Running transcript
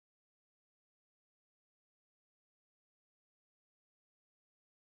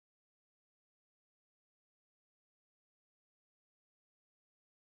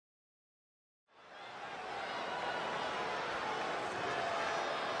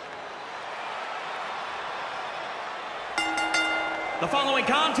The following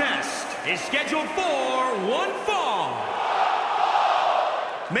contest is scheduled for one fall.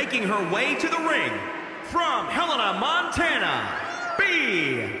 Making her way to the ring from Helena, Montana,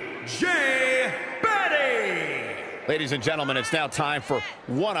 B.J. Betty. Ladies and gentlemen, it's now time for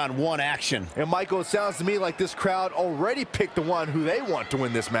one-on-one action. And Michael, it sounds to me like this crowd already picked the one who they want to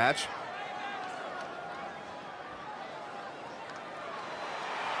win this match.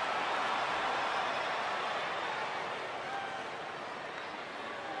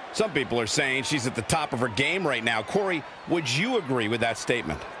 Some people are saying she's at the top of her game right now. Corey, would you agree with that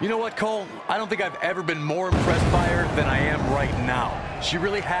statement? You know what, Cole? I don't think I've ever been more impressed by her than I am right now. She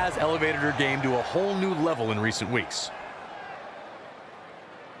really has elevated her game to a whole new level in recent weeks.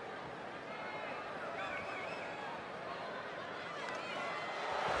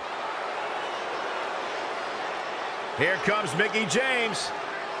 Here comes Mickie James.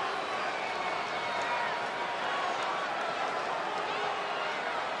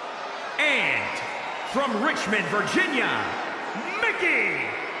 And from Richmond, Virginia, Mickie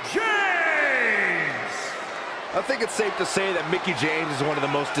James. I think it's safe to say that Mickie James is one of the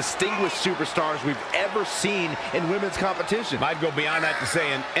most distinguished superstars we've ever seen in women's competition. I'd go beyond that to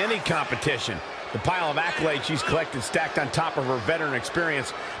say in any competition. The pile of accolades she's collected stacked on top of her veteran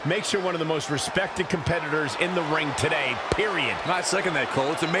experience makes her one of the most respected competitors in the ring today, period. I second that,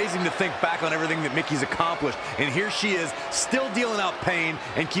 Cole. It's amazing to think back on everything that Mickie's accomplished, and here she is, still dealing out pain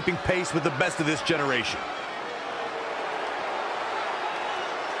and keeping pace with the best of this generation.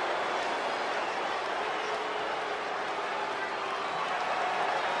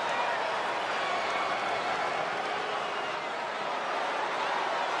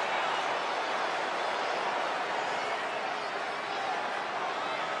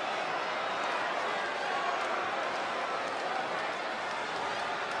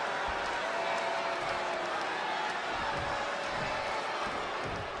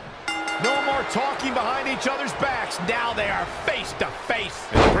 No more talking behind each other's backs. Now they are face to face.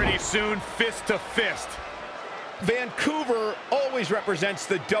 And pretty soon, fist to fist. Vancouver always represents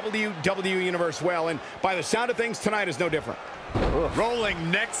the WWE Universe well, and by the sound of things, tonight is no different. Rolling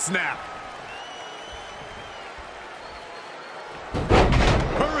neck snap.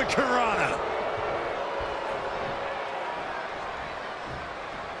 Hurricanrana.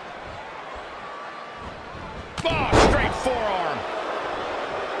 Oh, straight forearm.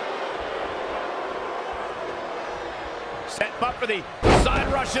 Set up for the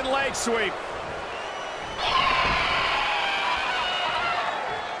side Russian leg sweep.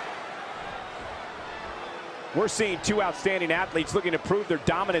 We're seeing two outstanding athletes looking to prove their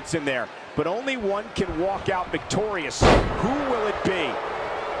dominance in there, but only one can walk out victorious. Who will it be?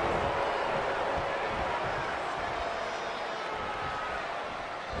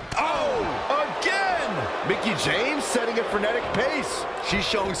 Oh, again! Mickie James setting a frenetic pace. She's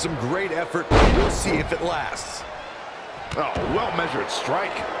showing some great effort. We'll see if it lasts. Oh, well-measured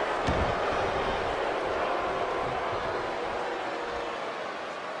strike.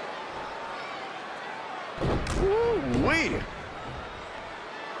 Woo-wee.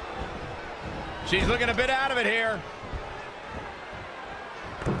 She's looking a bit out of it here.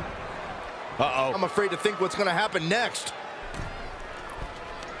 Uh-oh. I'm afraid to think what's going to happen next.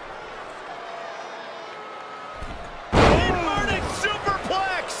 Inverted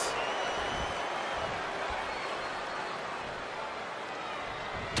superplex!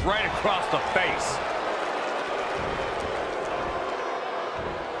 Right across the face.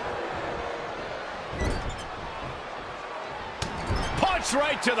 Punch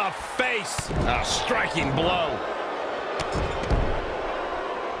right to the face. A striking blow.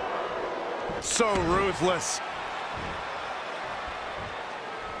 So ruthless.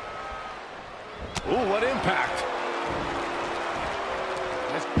 Ooh, what impact.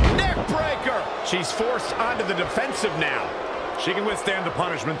 Neck breaker. She's forced onto the defensive now. She can withstand the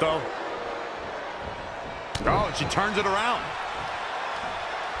punishment, though. Oh, and she turns it around.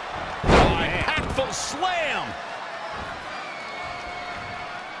 Oh, impactful slam.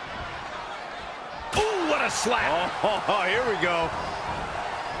 Ooh, what a slap. Oh, here we go.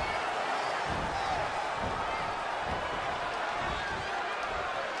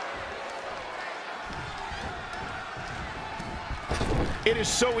 It is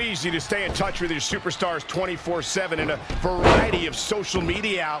so easy to stay in touch with your superstars 24/7 in a variety of social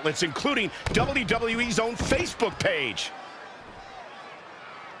media outlets, including WWE's own Facebook page.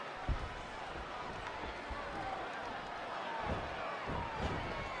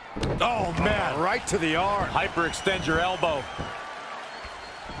 Oh, man. Right to the arm. Hyperextend your elbow.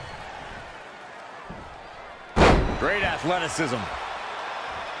 Great athleticism.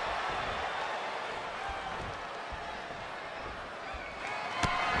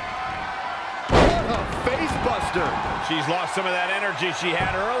 Buster. She's lost some of that energy she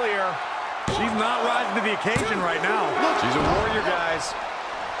had earlier. She's not rising to the occasion right now. She's a warrior, guys.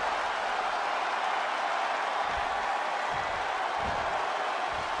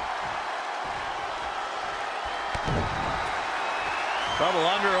 Double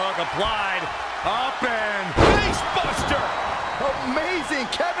underhook applied. Up and Face buster. Amazing,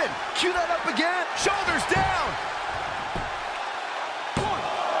 Kevin. Cue that up again. Shoulders down. 1,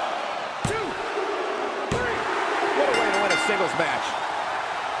 2, 3. What a way to win a singles match.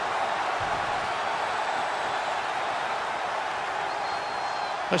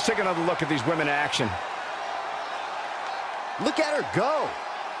 Let's take another look at these women in action. Look at her go.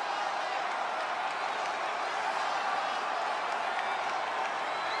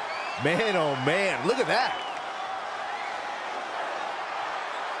 Man, oh man, look at that.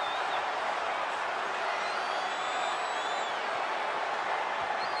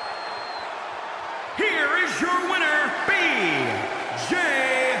 Here is your winner, B.J.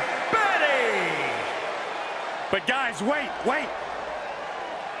 Betty. But guys, wait.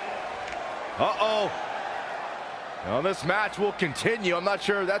 Uh-oh. Well, this match will continue. I'm not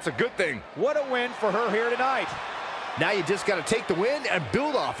sure that's a good thing. What a win for her here tonight. Now you just got to take the win and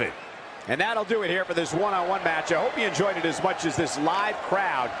build off it. And that'll do it here for this one-on-one match. I hope you enjoyed it as much as this live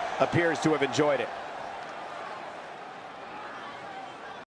crowd appears to have enjoyed it.